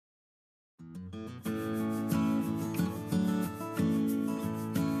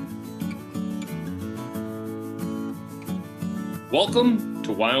Welcome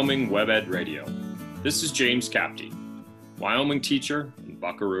to Wyoming WebEd Radio. This is James Capti, Wyoming teacher and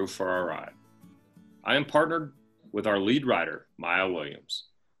buckaroo for our ride. I am partnered with our lead writer, Maya Williams,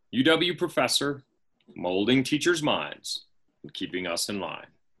 UW professor, molding teachers' minds and keeping us in line.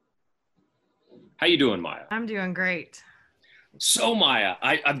 How you doing, Maya? I'm doing great. So, Maya,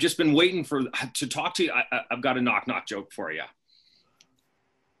 I've just been waiting to talk to you. I've got a knock-knock joke for you.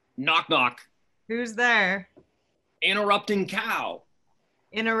 Knock, knock. Who's there? Interrupting cow.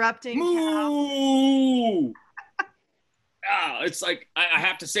 Interrupting Moo! It's like, I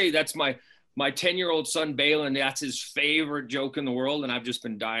have to say, that's my 10-year-old son, Balin. That's his favorite joke in the world, and I've just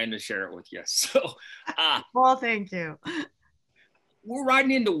been dying to share it with you. So, well, thank you. We're riding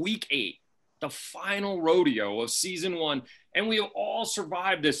into week 8, the final rodeo of season 1, and we have all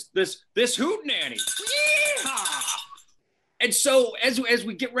survived this hootenanny. Yeehaw! And so, as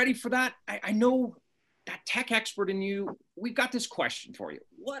we get ready for that, I know that tech expert in you, we've got this question for you.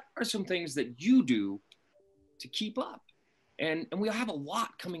 What are some things that you do to keep up? And we have a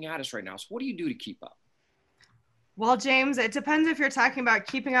lot coming at us right now. So what do you do to keep up? Well, James, it depends if you're talking about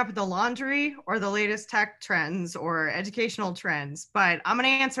keeping up with the laundry or the latest tech trends or educational trends. But I'm going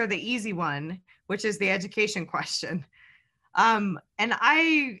to answer the easy one, which is the education question. And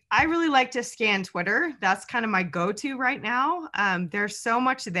I really like to scan Twitter. That's kind of my go-to right now. There's so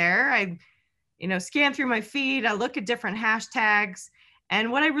much there. I scan through my feed. I look at different hashtags.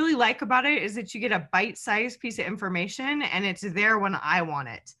 And what I really like about it is that you get a bite-sized piece of information and it's there when I want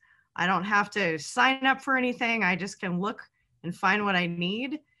it. I don't have to sign up for anything. I just can look and find what I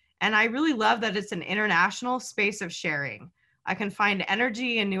need. And I really love that it's an international space of sharing. I can find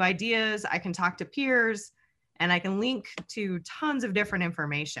energy and new ideas. I can talk to peers and I can link to tons of different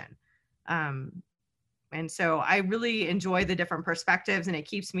information. And so I really enjoy the different perspectives and it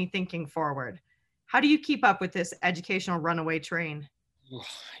keeps me thinking forward. How do you keep up with this educational runaway train?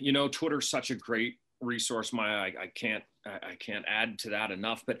 Twitter's such a great resource, Maya. I can't add to that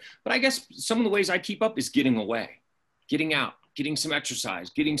enough. But I guess some of the ways I keep up is getting away, getting out, getting some exercise,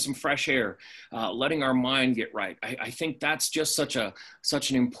 getting some fresh air, letting our mind get right. I think that's just such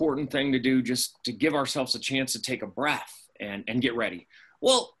an important thing to do, just to give ourselves a chance to take a breath and get ready.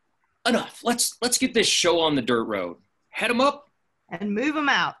 Well, enough. Let's get this show on the dirt road. Head them up and move them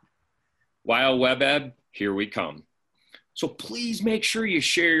out. While WebEd, here we come. So please make sure you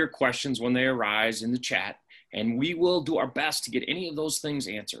share your questions when they arise in the chat, and we will do our best to get any of those things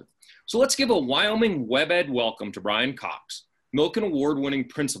answered. So let's give a Wyoming WebEd welcome to Brian Cox, Milken Award-winning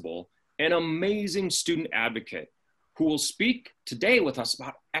principal and amazing student advocate, who will speak today with us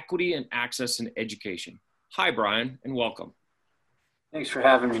about equity and access in education. Hi, Brian, and welcome. Thanks for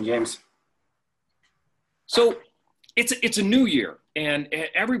having me, James. So it's a new year, and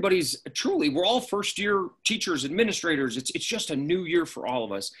everybody's we're all first year teachers, administrators. It's just a new year for all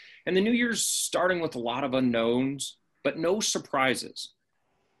of us. And the new year's starting with a lot of unknowns, but no surprises.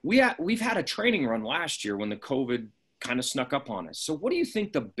 We've had a training run last year when the COVID kind of snuck up on us. So what do you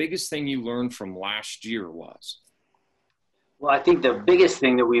think the biggest thing you learned from last year was? Well, I think the biggest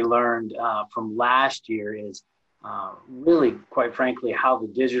thing that we learned from last year is really, quite frankly, how the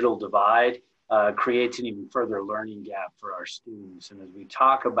digital divide creates an even further learning gap for our students. And as we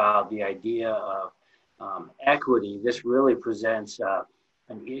talk about the idea of equity, this really presents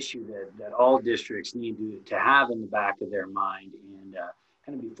an issue that all districts need to have in the back of their mind and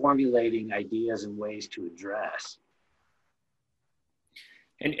kind of be formulating ideas and ways to address.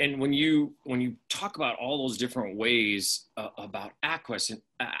 And when you talk about all those different ways about access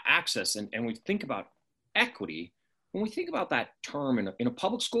and we think about equity, when we think about that term in a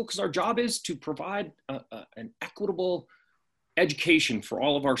public school, because our job is to provide an equitable education for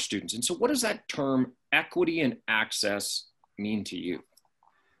all of our students. And so what does that term equity and access mean to you?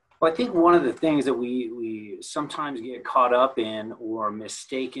 Well, I think one of the things that we sometimes get caught up in or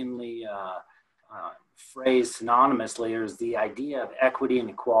mistakenly phrased synonymously is the idea of equity and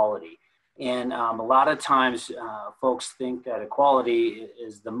equality. And a lot of times folks think that equality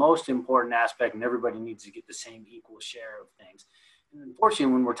is the most important aspect and everybody needs to get the same equal share of things. And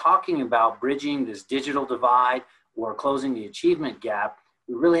unfortunately, when we're talking about bridging this digital divide or closing the achievement gap,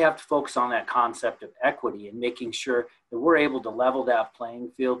 we really have to focus on that concept of equity and making sure that we're able to level that playing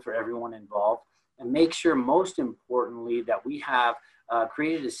field for everyone involved and make sure, most importantly, that we have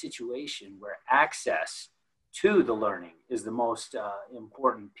created a situation where access to the learning is the most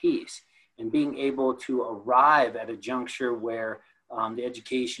important piece. And being able to arrive at a juncture where the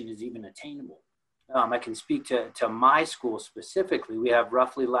education is even attainable. I can speak to my school specifically. We have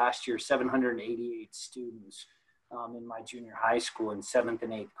roughly last year 788 students in my junior high school in 7th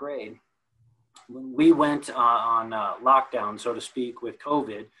and 8th grade. When we went on lockdown, so to speak, with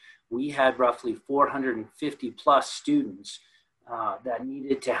COVID, we had roughly 450 plus students that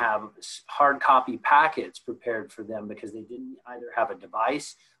needed to have hard copy packets prepared for them because they didn't either have a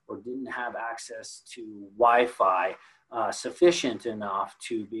device or didn't have access to Wi-Fi sufficient enough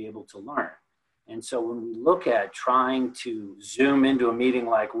to be able to learn. And so when we look at trying to Zoom into a meeting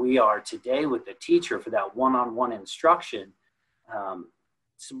like we are today with the teacher for that one-on-one instruction,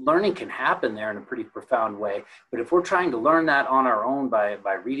 some learning can happen there in a pretty profound way. But if we're trying to learn that on our own by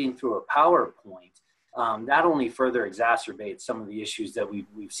reading through a PowerPoint, that only further exacerbates some of the issues that we've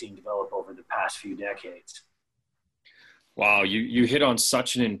seen develop over the past few decades. Wow, you hit on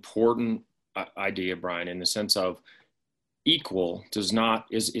such an important idea, Brian, in the sense of equal is not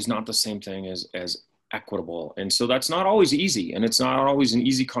the same thing as equitable. And so that's not always easy. And it's not always an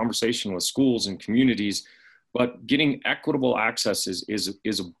easy conversation with schools and communities, but getting equitable access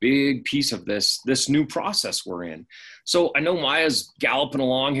is a big piece of this new process we're in. So I know Maya's galloping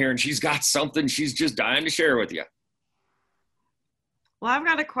along here and she's got something she's just dying to share with you. Well, I've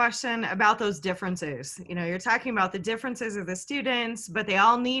got a question about those differences. You know, you're talking about the differences of the students, but they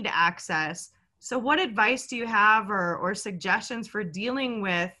all need access. So what advice do you have or suggestions for dealing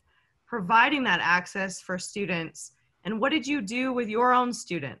with providing that access for students? And what did you do with your own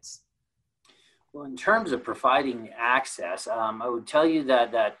students? Well, in terms of providing access, I would tell you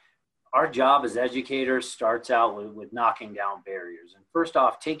that our job as educators starts out with knocking down barriers. And first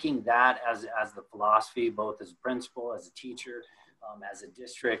off, taking that as the philosophy, both as a principal, as a teacher, as a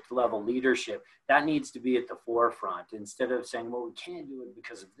district level leadership, that needs to be at the forefront. Instead of saying, well, we can't do it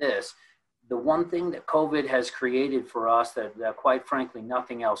because of this, the one thing that COVID has created for us that quite frankly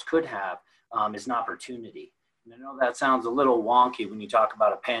nothing else could have is an opportunity. And I know that sounds a little wonky when you talk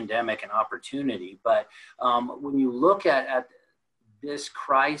about a pandemic and opportunity, but when you look at this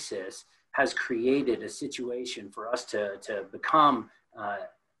crisis has created a situation for us to become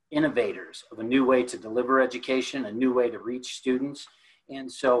innovators of a new way to deliver education, a new way to reach students. And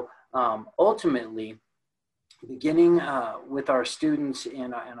so ultimately, beginning with our students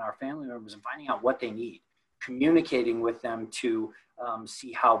and our family members and finding out what they need, communicating with them to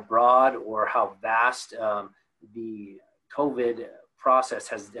see how broad or how vast the COVID process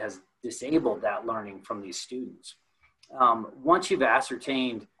has disabled that learning from these students. Once you've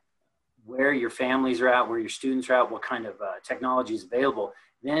ascertained where your families are at, where your students are at, what kind of technology is available,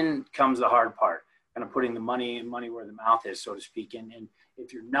 then comes the hard part, kind of putting the money where the mouth is, so to speak. And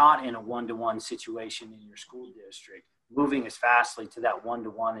if you're not in a one-to-one situation in your school district, moving as fastly to that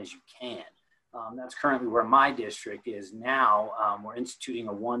one-to-one as you can. That's currently where my district is now. We're instituting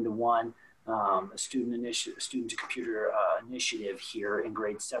a one-to-one a student to computer initiative here in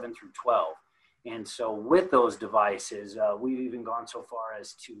grades 7 through 12. And so with those devices, we've even gone so far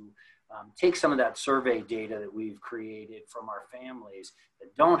as to take some of that survey data that we've created from our families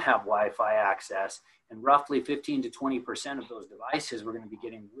that don't have Wi-Fi access, and roughly 15 to 20% of those devices we're going to be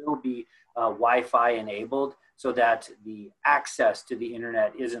getting will be Wi-Fi enabled, so that the access to the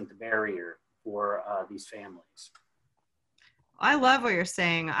internet isn't the barrier for these families. I love what you're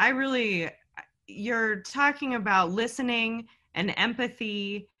saying. You're talking about listening and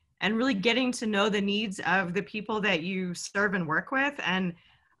empathy and really getting to know the needs of the people that you serve and work with. And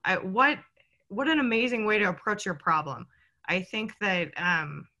what an amazing way to approach your problem. I think that,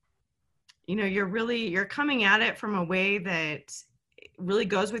 you're coming at it from a way that really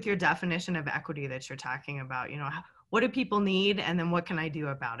goes with your definition of equity that you're talking about. You know, what do people need? And then what can I do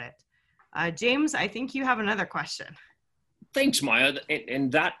about it? James, I think you have another question. Thanks, Maya.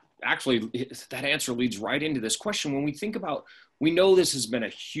 And that answer leads right into this question. When we think about, we know this has been a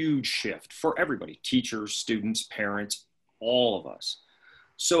huge shift for everybody, teachers, students, parents, all of us.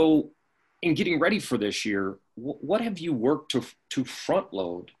 So in getting ready for this year, what have you worked to front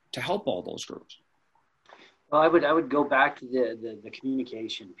load to help all those groups? Well, I would go back to the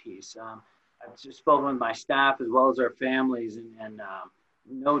communication piece. I've just spoken with my staff as well as our families, and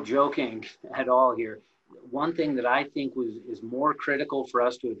no joking at all here. One thing that I think is more critical for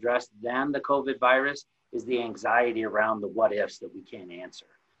us to address than the COVID virus is the anxiety around the what ifs that we can't answer.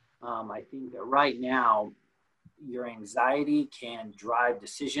 I think that right now, your anxiety can drive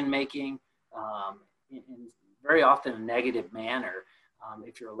decision making in very often a negative manner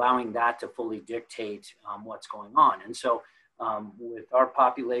if you're allowing that to fully dictate what's going on. And so with our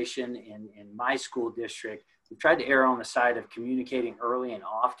population in my school district, we've tried to err on the side of communicating early and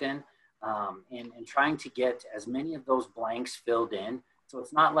often, and trying to get as many of those blanks filled in. So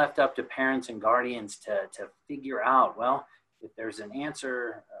it's not left up to parents and guardians to figure out, well, if there's an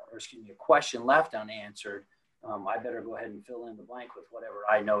answer, a question left unanswered, I better go ahead and fill in the blank with whatever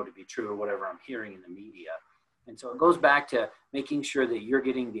I know to be true or whatever I'm hearing in the media. And so it goes back to making sure that you're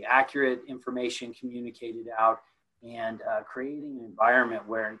getting the accurate information communicated out, and creating an environment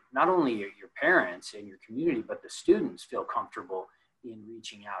where not only your parents and your community, but the students feel comfortable in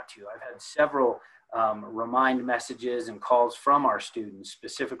reaching out to you. I've had several remind messages and calls from our students,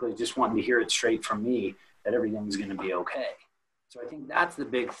 specifically just wanting to hear it straight from me that everything's going to be okay. So I think that's the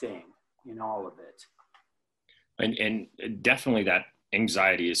big thing in all of it. And definitely that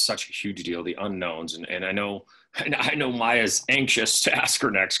anxiety is such a huge deal, the unknowns. And I know Maya's anxious to ask her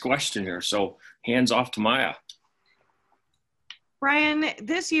next question here. So hands off to Maya. Brian,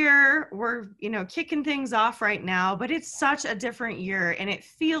 this year we're, kicking things off right now, but it's such a different year and it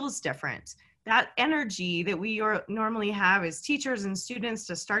feels different. That energy that we normally have as teachers and students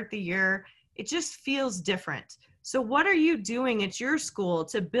to start the year, it just feels different. So what are you doing at your school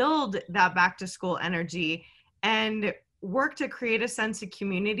to build that back to school energy and work to create a sense of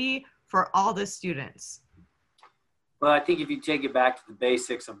community for all the students? Well, I think if you take it back to the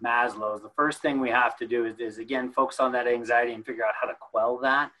basics of Maslow's, the first thing we have to do is again, focus on that anxiety and figure out how to quell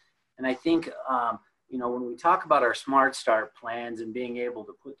that. And I think, when we talk about our Smart Start plans and being able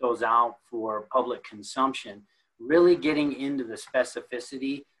to put those out for public consumption, really getting into the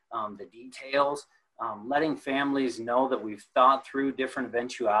specificity, the details, letting families know that we've thought through different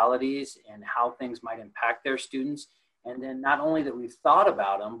eventualities and how things might impact their students. And then not only that we've thought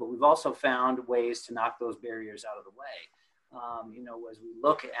about them, but we've also found ways to knock those barriers out of the way. As we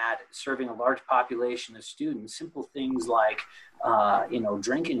look at serving a large population of students, simple things like,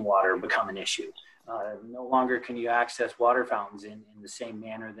 drinking water become an issue. No longer can you access water fountains in the same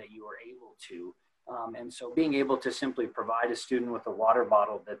manner that you were able to. And so being able to simply provide a student with a water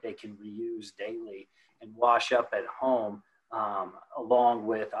bottle that they can reuse daily and wash up at home, along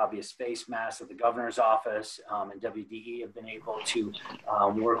with obvious face masks at the governor's office, and WDE have been able to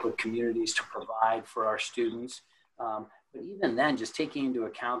work with communities to provide for our students. But even then, just taking into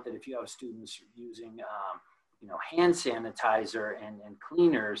account that if you have students using, hand sanitizer and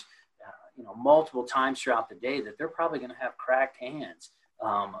cleaners, multiple times throughout the day, that they're probably going to have cracked hands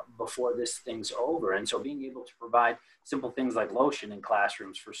before this thing's over. And so being able to provide simple things like lotion in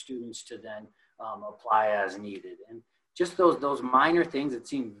classrooms for students to then apply as needed. And just those minor things that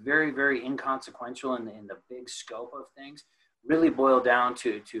seem very, very inconsequential in the big scope of things really boil down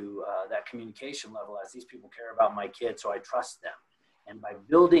to that communication level, as these people care about my kids, so I trust them. And by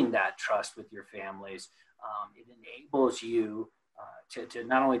building that trust with your families, it enables you to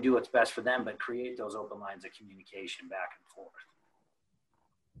not only do what's best for them, but create those open lines of communication back and forth.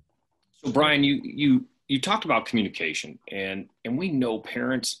 So Brian, you talked about communication, and we know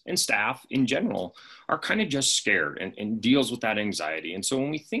parents and staff in general are kind of just scared and deals with that anxiety. And so when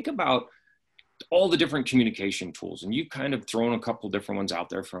we think about all the different communication tools, and you've kind of thrown a couple different ones out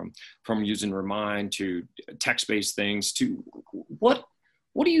there, from using Remind to text-based things, to what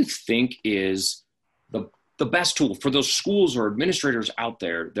do you think is the best tool for those schools or administrators out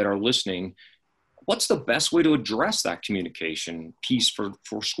there that are listening? What's the best way to address that communication piece for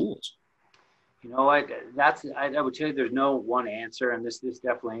schools? I would tell you there's no one answer, and this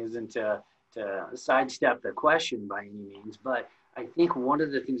definitely isn't to sidestep the question by any means, but I think one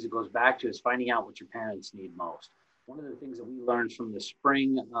of the things that goes back to is finding out what your parents need most. One of the things that we learned from the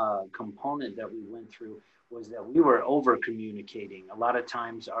spring component that we went through was that we were over communicating. A lot of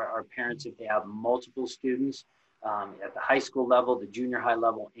times our parents, if they have multiple students at the high school level, the junior high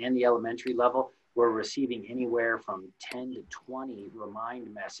level, and the elementary level, we're receiving anywhere from 10 to 20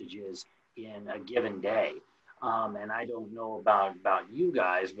 remind messages in a given day. And I don't know about you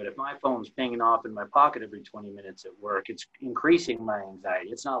guys, but if my phone's pinging off in my pocket every 20 minutes at work, it's increasing my anxiety.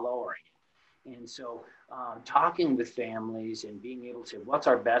 It's not lowering it. And so talking with families and being able to, what's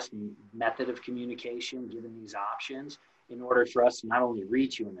our best method of communication, given these options, in order for us to not only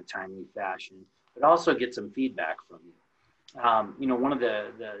reach you in a timely fashion, but also get some feedback from you. One of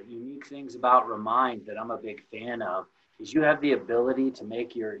the unique things about Remind that I'm a big fan of is you have the ability to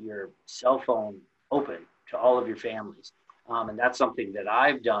make your cell phone open to all of your families. And that's something that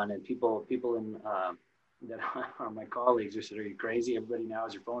I've done, and people in that are my colleagues who said, "Are you crazy? Everybody now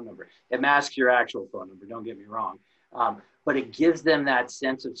has your phone number." It masks your actual phone number, don't get me wrong. But it gives them that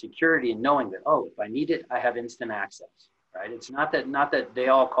sense of security and knowing that, oh, if I need it, I have instant access, right? It's not that they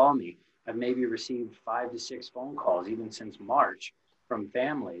all call me. I've maybe received 5 to 6 phone calls, even since March, from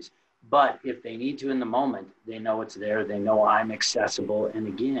families. But if they need to in the moment, they know it's there. They know I'm accessible. And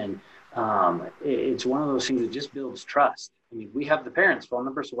again, it's one of those things that just builds trust. I mean, we have the parents' phone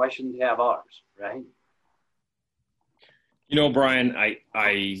number, so why shouldn't they have ours, right? Brian,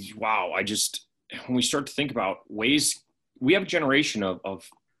 when we start to think about ways, we have a generation of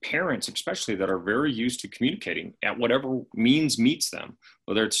parents, especially, that are very used to communicating at whatever means meets them,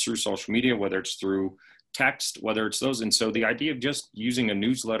 whether it's through social media, whether it's through text, whether it's those. And so the idea of just using a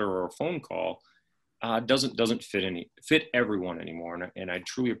newsletter or a phone call doesn't fit everyone anymore. And I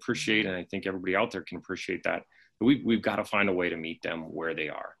truly appreciate, and I think everybody out there can appreciate that. We've got to find a way to meet them where they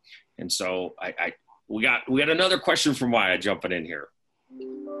are. And so we got another question from Maya jumping in here.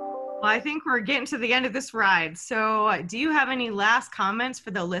 Well, I think we're getting to the end of this ride. So do you have any last comments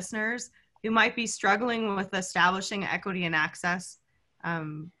for the listeners who might be struggling with establishing equity and access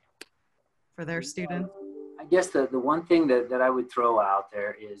for their students? I guess the one thing that I would throw out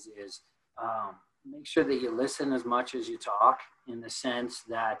there is make sure that you listen as much as you talk, in the sense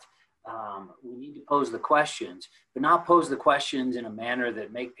that we need to pose the questions, but not pose the questions in a manner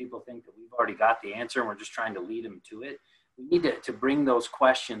that make people think that we've already got the answer and we're just trying to lead them to it. We need to bring those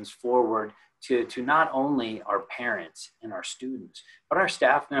questions forward to not only our parents and our students, but our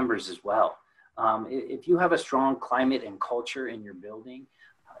staff members as well. If you have a strong climate and culture in your building,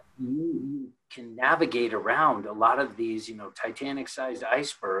 you can navigate around a lot of these, Titanic-sized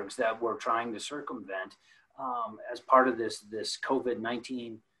icebergs that we're trying to circumvent as part of this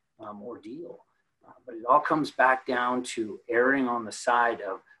COVID-19 ordeal. But it all comes back down to erring on the side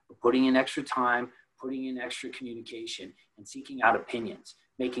of putting in extra time, putting in extra communication, and seeking out opinions,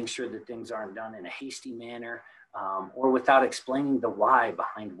 making sure that things aren't done in a hasty manner or without explaining the why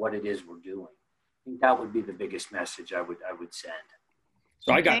behind what it is we're doing. I think that would be the biggest message I would send.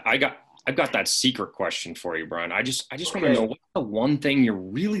 So I've got that secret question for you, Brian. I just want to know, what's the one thing you're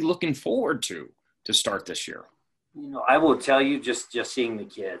really looking forward to start this year? I will tell you, just seeing the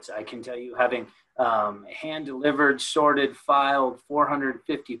kids. I can tell you, having hand-delivered, sorted, filed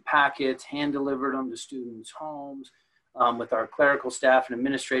 450 packets, hand-delivered them to students' homes with our clerical staff and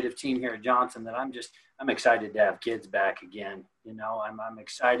administrative team here at Johnson, that I'm excited to have kids back again. I'm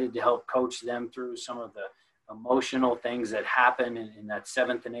excited to help coach them through some of the emotional things that happen in that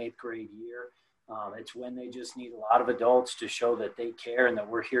 7th and 8th grade year. It's when they just need a lot of adults to show that they care and that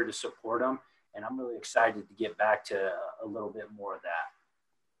we're here to support them. And I'm really excited to get back to a little bit more of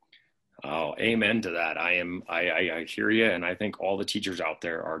that. Oh, amen to that. I hear you. And I think all the teachers out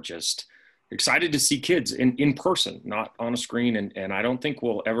there are just excited to see kids in person, not on a screen. And I don't think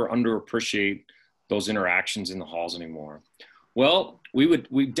we'll ever underappreciate those interactions in the halls anymore. Well,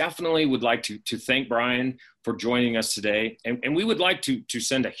 we definitely would like to thank Brian for joining us today. And we would like to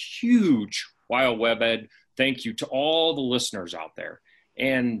send a huge Wild Web Ed thank you to all the listeners out there,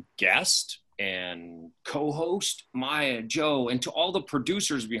 and guests and co-host Maya, Joe, and to all the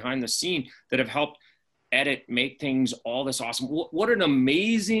producers behind the scene that have helped edit, make things all this awesome. What an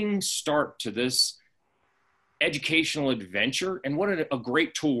amazing start to this educational adventure, and what a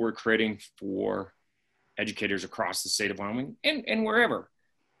great tool we're creating for educators across the state of Wyoming and wherever.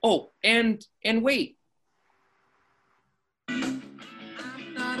 Oh, and wait. I'm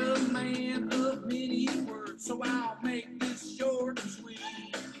not a man of many words, so I'll make this short and sweet.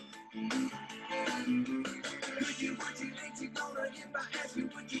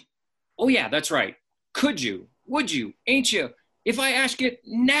 Oh yeah, that's right. Could you? Would you? Ain't you? If I ask it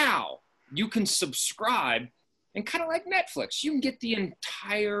now, you can subscribe, and kind of like Netflix, you can get the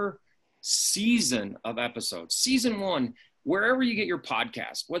entire season of episodes. Season 1, wherever you get your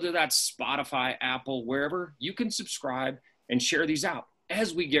podcast, whether that's Spotify, Apple, wherever, you can subscribe and share these out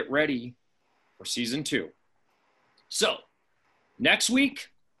as we get ready for season 2. So next week,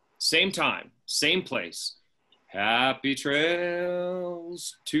 same time, same place. Happy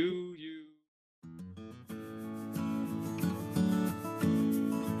trails to you.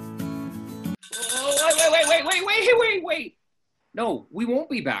 Oh, wait. No, we won't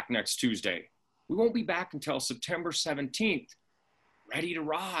be back next Tuesday. We won't be back until September 17th, ready to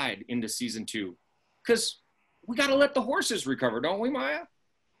ride into season 2. Because we got to let the horses recover, don't we, Maya?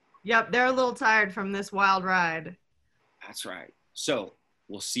 Yep, they're a little tired from this wild ride. That's right. So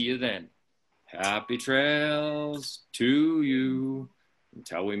we'll see you then. Happy trails to you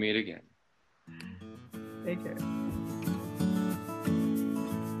until we meet again. Take care.